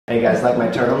Hey, you guys like my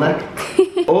turtleneck?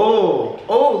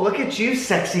 Oh, look at you,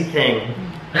 sexy thing.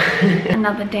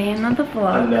 Another day, another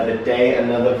vlog. Another day,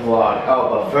 another vlog.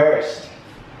 Oh, but first.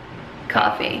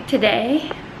 Coffee.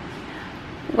 Today,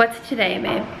 what's today,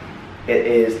 babe? It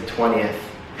is the 20th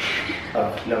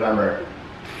of November.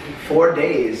 4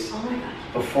 days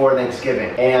before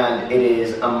Thanksgiving. And it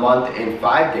is a month and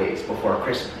 5 days before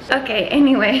Christmas. Okay,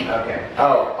 anyway. Okay.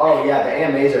 Oh yeah, the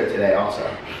AMAs are today also.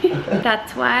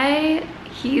 That's why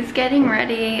he's getting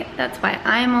ready. That's why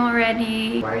I'm all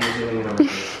ready. Why are you zooming in on me?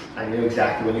 I knew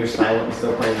exactly when you're silent and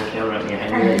still playing the camera at me. I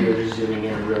knew that you were just zooming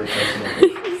in really close to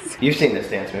me. You've seen this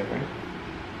dance move, right?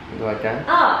 You go like that?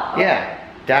 Oh. Yeah,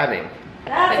 dabbing.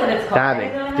 That's what it's called.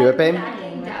 Dabbing. Do it, babe.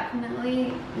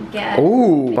 Definitely get.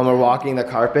 Ooh, when we're walking the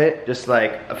carpet, just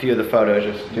like a few of the photos,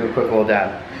 just do a quick little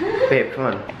dab. Babe, come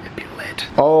on. It'd be lit.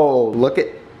 Oh, look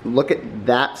at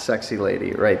that sexy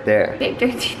lady right there. Babe,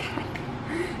 don't do that.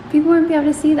 People won't be able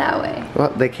to see that way. Well,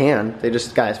 they can. They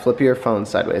just, guys, flip your phone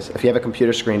sideways. If you have a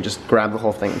computer screen, just grab the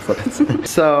whole thing and flip it.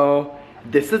 So,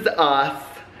 this is us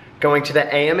going to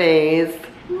the AMAs.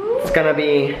 It's gonna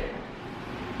be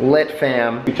lit,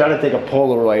 fam. We tried to take a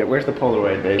Polaroid. Where's the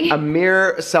Polaroid, babe? A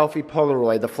mirror selfie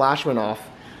Polaroid. The flash went off,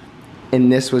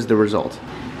 and this was the result.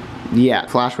 Yeah,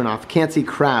 flash went off. Can't see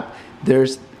crap.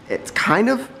 It's kind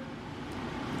of,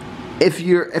 if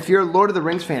you're a Lord of the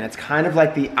Rings fan, it's kind of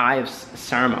like the Eye of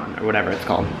Saruman, or whatever it's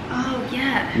called. Oh,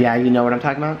 yeah. Yeah, you know what I'm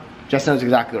talking about? Jess knows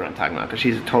exactly what I'm talking about, because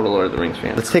she's a total Lord of the Rings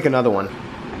fan. Let's take another one.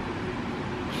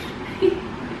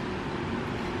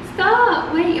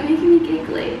 Stop! Wait, you're making me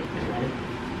giggly.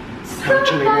 Stop!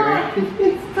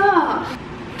 Stop!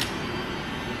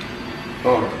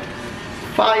 Oh.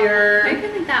 Fire! I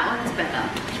feel like that one's better.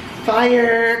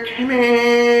 Fire! Come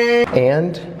in!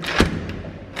 And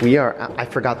we are, I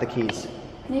forgot the keys.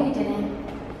 No, you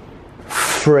didn't.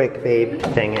 Frick, babe.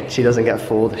 Dang it, she doesn't get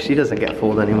fooled. She doesn't get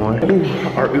fooled anymore. Ooh,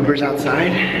 our Uber's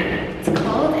outside. It's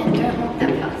cold and don't walk that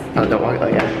fast. Oh, don't walk, oh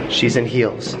yeah. She's in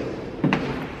heels.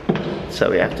 So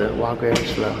we have to walk very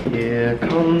slow. Here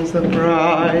comes the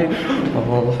bride,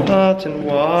 all hot and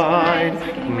wide.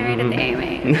 Getting married at the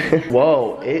AMA.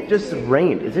 Whoa, it just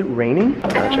rained. Is it raining? I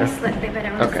don't want to slip, babe. I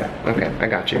don't want to slip. Okay, I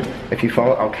got you. If you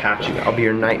fall, I'll catch you. I'll be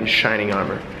your knight in shining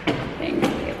armor. Thanks,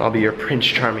 babe. I'll be your Prince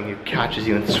Charming who catches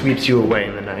you and sweeps you away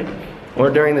in the night. Or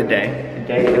during the day.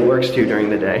 It works too during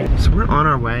the day. So we're on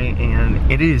our way and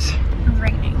it is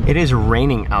Raining. It is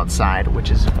raining outside, which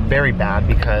is very bad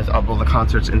because well, the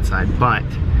concert's inside, but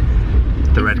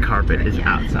the red carpet is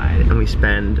outside and we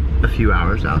spend a few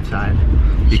hours outside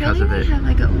because of it. Surely they have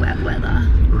like a wet weather.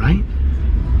 Right?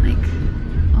 Like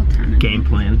alternative. Game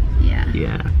plan. Yeah.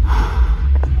 Yeah.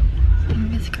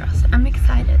 Fingers crossed. I'm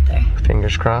excited though.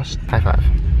 Fingers crossed. High five.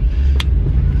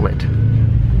 Lit.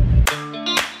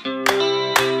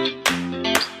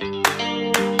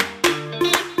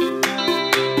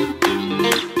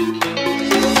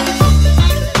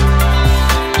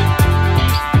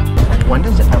 When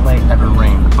does LA ever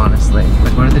rain, honestly?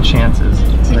 Like, what are the chances?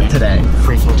 Today.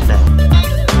 Freaking today.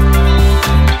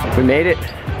 We made it.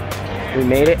 We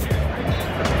made it.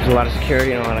 There's a lot of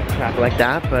security and a lot of crap like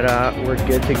that, but we're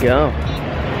good to go.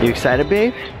 You excited,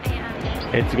 babe?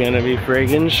 Yeah. It's gonna be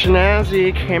friggin'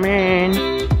 snazzy. Come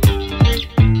in.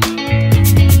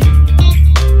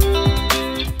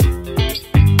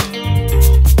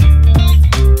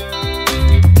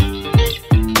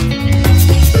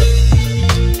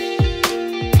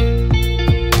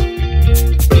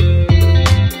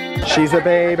 She's a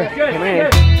babe. Come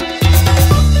in.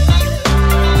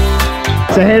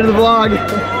 Say hey to the vlog.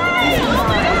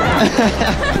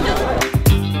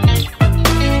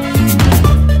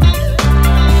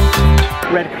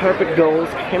 Red carpet goals.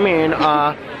 Come in.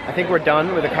 I think we're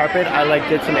done with the carpet. I like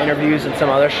did some interviews and some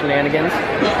other shenanigans,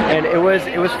 and it was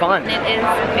fun. It is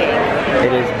big.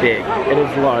 It is big. It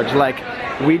is large. Like,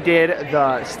 we did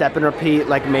the step and repeat,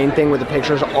 like, main thing with the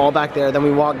pictures all back there. Then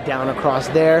we walked down across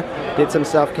there, did some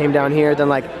stuff, came down here, then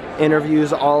like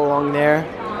interviews all along there.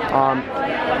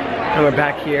 And we're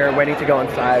back here waiting to go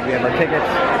inside. We have our tickets.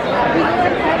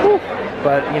 Whew.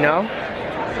 But you know,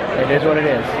 it is what it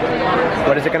is.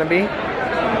 What is it gonna be?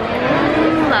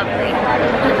 Lovely.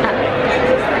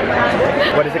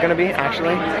 What is it gonna be,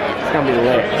 actually? It's gonna be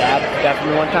lit. Dab for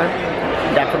me 1 time.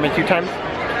 Dab for me 2 times.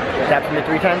 Dab for me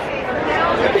 3 times.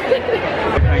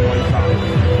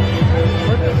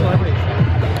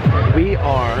 We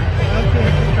are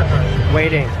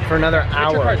waiting for another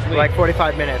hour, like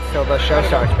 45 minutes till the show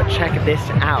starts, but check this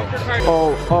out.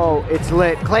 Oh, it's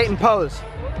lit. Clayton, pose.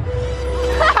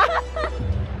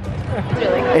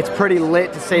 It's pretty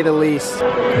lit, to say the least.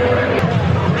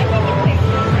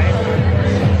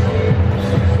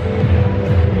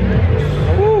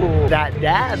 that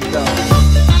dad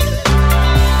though.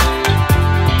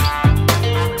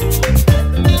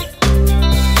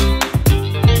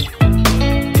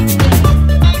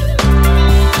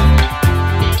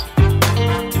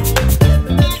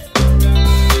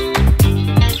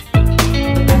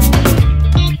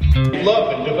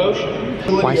 Love and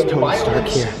devotion. Why is Tony Stark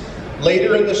here?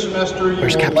 Later in the semester,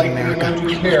 Where's Captain America?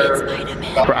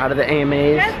 We're out of the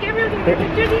AMAs. Jess Gabriel, can we take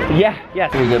pictures here? Yeah,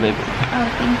 yes. Here you go, baby.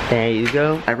 Oh, thanks. There you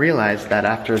go. I realized that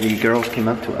after the girls came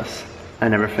up to us, I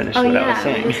never finished what I was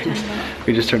saying.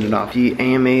 We just turned it off. The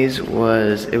AMAs it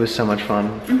was so much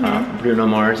fun. Bruno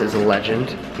Mars is a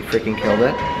legend. He freaking killed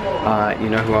it. You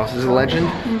know who else is a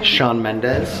legend? Shawn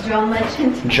Mendes. John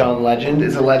Legend. John Legend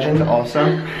is a legend also.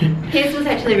 His was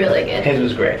actually really good. His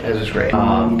was great. His was great.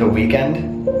 The Weeknd.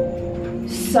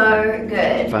 So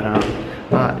good.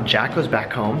 But Jack goes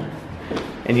back home,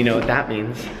 and you know what that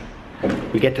means?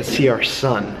 We get to see our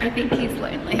son. I think he's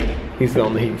lonely. He's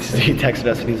lonely. He texted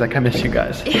us and he's like, I miss you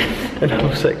guys. And I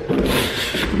was like,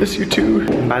 miss you too.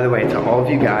 And by the way, to all of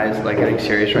you guys, like getting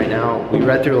serious right now, we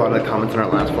read through a lot of the comments in our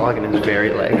last vlog and it's very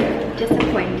like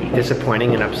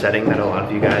disappointing and upsetting that a lot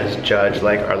of you guys judge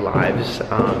like our lives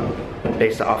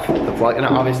based off the vlog. And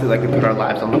obviously like we put our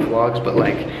lives on the vlogs, but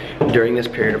like during this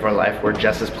period of our life where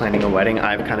Jess is planning a wedding,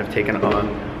 I've kind of taken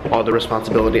on all the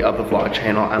responsibility of the vlog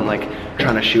channel. I'm like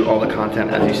trying to shoot all the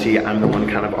content. As you see, I'm the one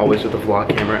kind of always with the vlog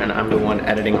camera and I'm the one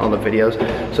editing all the videos.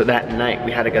 So that night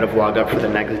we had to get a vlog up for the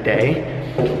next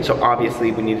day. So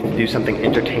obviously we needed to do something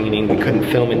entertaining. We couldn't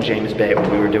film in James Bay when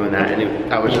we were doing that.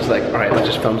 And I was just like, all right, let's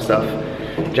just film stuff.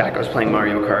 Jack was playing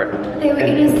Mario Kart. They were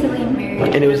in a silly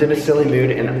mood. And it was in a silly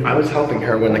mood and I was helping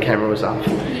her when the camera was off.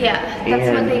 Yeah,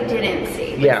 that's what they didn't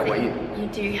see. Yeah, what you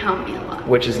do help me a lot.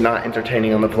 Which is not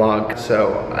entertaining on the vlog.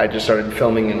 So I just started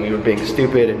filming and we were being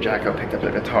stupid and Jacko picked up the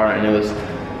guitar and it was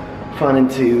fun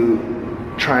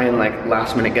to try and like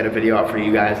last minute get a video out for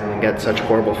you guys and then get such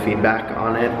horrible feedback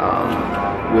on it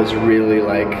was really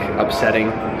like upsetting.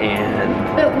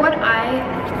 And but what I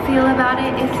feel about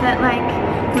it is that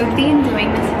like we've been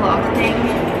doing this vlog thing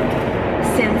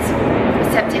since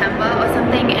September or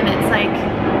something and it's like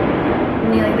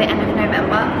nearly the end of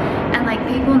November and like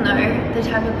people know the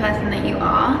type of person that you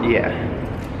are. Yeah.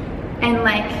 And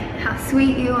like how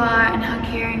sweet you are and how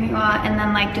caring you are and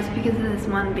then like just because of this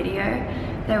one video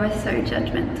they were so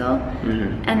judgmental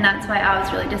and that's why I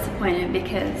was really disappointed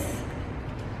because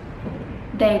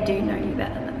they do know you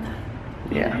better than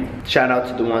that. Yeah. Shout out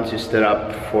to the ones who stood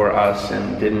up for us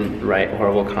and didn't write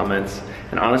horrible comments.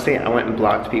 And honestly, I went and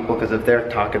blocked people because if they're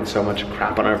talking so much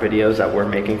crap on our videos that we're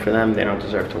making for them, they don't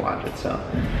deserve to watch it. So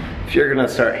if you're gonna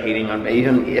start hating on,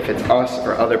 even if it's us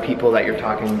or other people that you're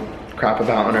talking crap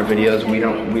about on our videos, we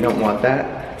don't want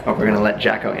that. Oh, we're gonna let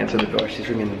Jacko answer the door. She's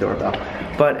ringing the doorbell.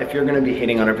 But if you're gonna be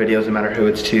hating on our videos, no matter who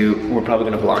it's to, we're probably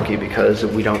gonna block you because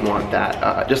we don't want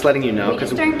that. Just letting you know. We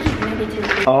just don't keep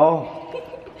negativity. Oh.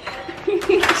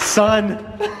 Son.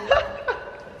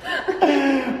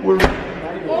 We're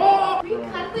Are you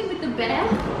cuddling with the bear?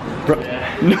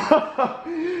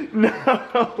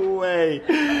 No way.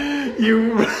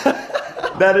 You.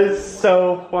 That is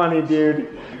so funny,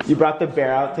 dude. You brought the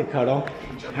bear out to cuddle.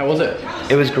 How was it?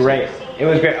 It was great. It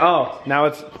was great. Oh, now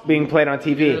it's being played on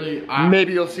TV. Really,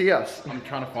 Maybe you'll see us. I'm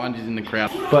trying to find you in the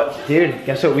crowd. But dude,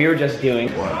 guess what we were just doing?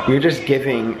 What? We were just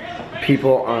giving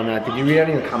people on. Did you read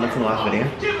any of the comments in the last video?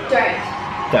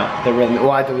 Don't. They're really.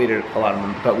 Well, I deleted a lot of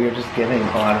them, but we were just giving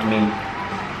a lot of mean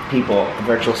people a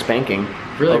virtual spanking.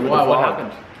 Really? Why? What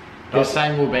happened? They were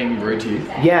saying we were being rude to you.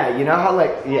 Yeah, you know how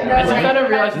like I think I don't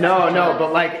realize. No,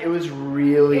 but like it was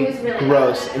really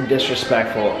gross and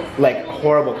disrespectful, like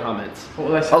horrible comments. What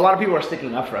were they A saying? lot of people were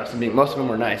sticking up for us, and most of them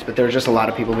were nice, but there was just a lot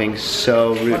of people being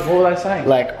so rude. What were they saying?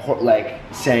 Like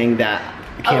saying that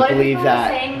I can't believe that.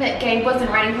 Saying that Gabe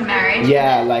wasn't ready for marriage.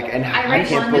 Yeah, like and I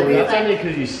can't believe. That's only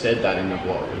because you said that in the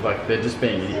vlog. Like they're just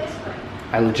being idiots.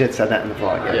 I legit said that in the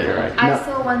vlog. Yeah, you're right. I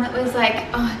saw one that was like,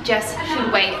 oh, Jess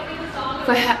should wait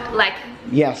for her, like.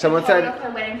 Yeah, someone said. Off her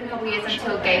wedding for a couple years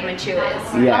until Gabe matures.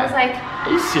 Yeah. I was like,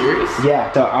 Are you serious?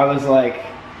 Yeah. So I was like,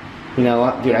 you know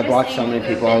what, dude, I blocked so many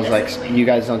people. I was like, you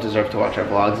guys don't deserve to watch our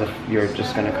vlogs if you're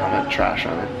just gonna comment trash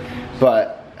on it.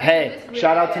 But hey,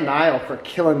 shout out to Niall for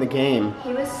killing the game.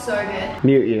 he was so good.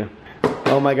 Mute you.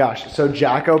 Oh my gosh. So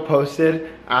Jacko posted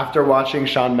after watching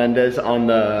Shawn Mendes on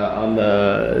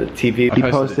the TV. He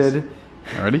posted.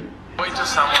 Ready? Point to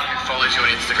someone who follows you on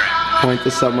Instagram. Point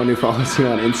to someone who follows you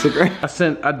on Instagram.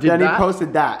 I did Then that. he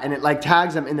posted that, and it like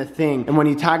tags them in the thing. And when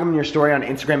you tag them in your story on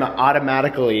Instagram, it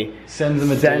automatically Sends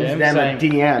them a sends DM. them saying, a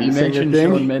DM. You saying mentioned your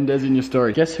thing. Shawn Mendes in your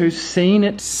story. Guess who's seen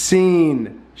it?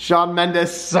 Seen. Shawn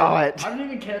Mendes saw it. I don't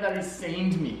even care that he's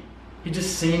seen me. He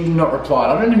just seemed not replied.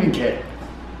 I don't even care.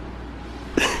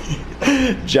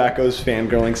 Jacko's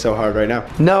fangirling so hard right now.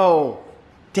 No!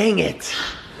 Dang it!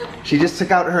 She just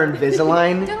took out her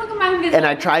Invisalign. Don't look at my Invisalign. And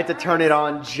I tried to turn it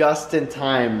on just in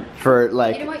time for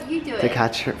like You know what? You do to it.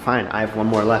 catch her. Fine, I have one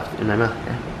more left in my mouth.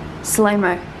 Yeah.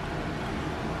 Slow-mo.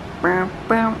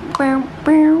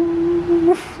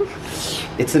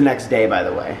 It's the next day, by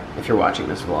the way, if you're watching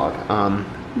this vlog.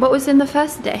 What was in the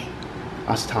first day?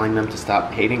 Us telling them to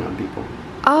stop hating on people.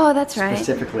 Oh, that's right.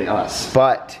 Specifically us.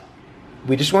 But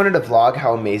we just wanted to vlog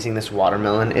how amazing this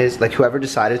watermelon is. Like whoever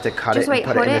decided to cut Just it wait,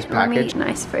 and put it in this hold it. Let me, package.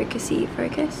 nice focusy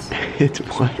focus. It's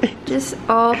what? Just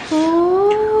oh.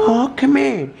 Oh, come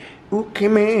here. Ooh,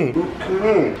 come here. Ooh, come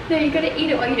here. No, you gotta eat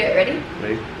it while you do it.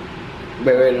 Ready?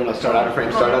 Wait, no, start out of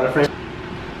frame, start out of frame.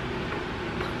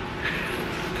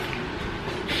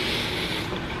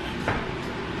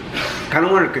 Kind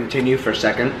of want to continue for a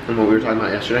second on what we were talking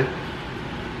about yesterday.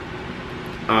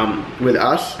 With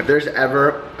us, if there's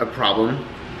ever a problem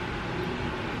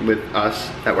with us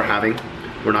that we're having,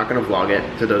 we're not gonna vlog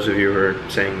it, to those of you who are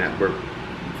saying that we're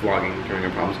vlogging during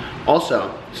our problems.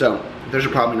 Also, so, if there's a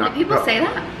problem not- People say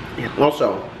that? Yeah,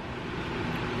 also,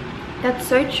 That's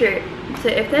so true. So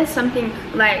if there's something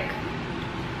like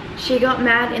she got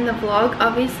mad in the vlog,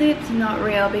 obviously it's not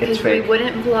real because we fake.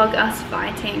 wouldn't vlog us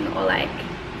fighting or like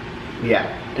yeah,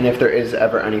 and if there is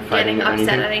ever any fighting getting or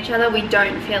upset anything, at each other, we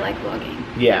don't feel like vlogging.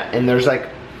 yeah, and there's like,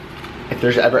 if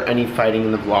there's ever any fighting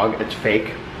in the vlog, it's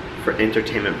fake for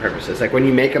entertainment purposes. Like when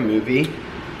you make a movie,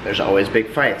 there's always big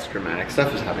fights, dramatic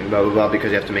stuff is happening, blah, blah, blah,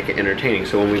 because you have to make it entertaining.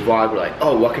 So when we vlog, we're like,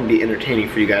 oh, what can be entertaining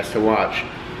for you guys to watch?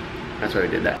 That's why we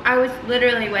did that. I was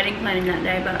literally wedding planning that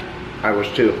day, but I was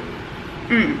too.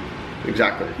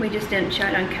 Exactly, we just didn't show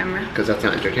it on camera. because that's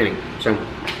not entertaining. So,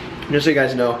 just so you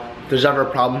guys know, if there's ever a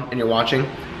problem and you're watching,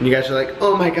 and you guys are like,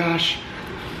 oh my gosh,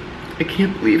 I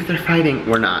can't believe they're fighting.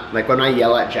 We're not. Like when I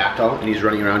yell at Jacko and he's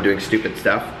running around doing stupid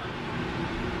stuff,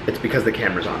 it's because the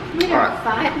camera's on. We don't Alright.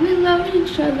 fight, we love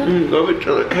each other. Love each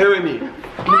other. Carry me.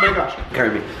 Oh my gosh.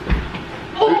 Carry me.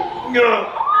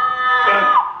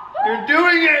 You're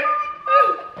doing it!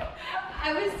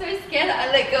 I was so scared that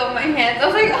I let go of my hands. I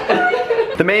was like,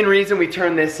 oh. The main reason we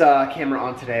turned this camera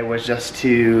on today was just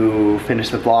to finish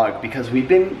the vlog because we've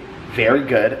been very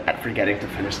good at forgetting to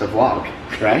finish the vlog,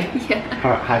 right? Yeah.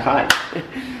 High five.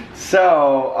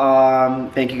 So,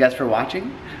 thank you guys for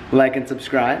watching. Like and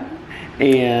subscribe.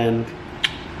 And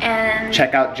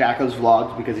check out Jacko's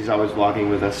vlogs because he's always vlogging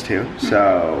with us too.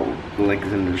 So, the link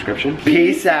is in the description.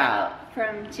 Peace out.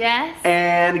 From Jess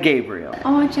And Gabriel.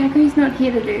 Oh, Jacko's not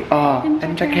here to do. Oh,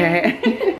 and Jacko.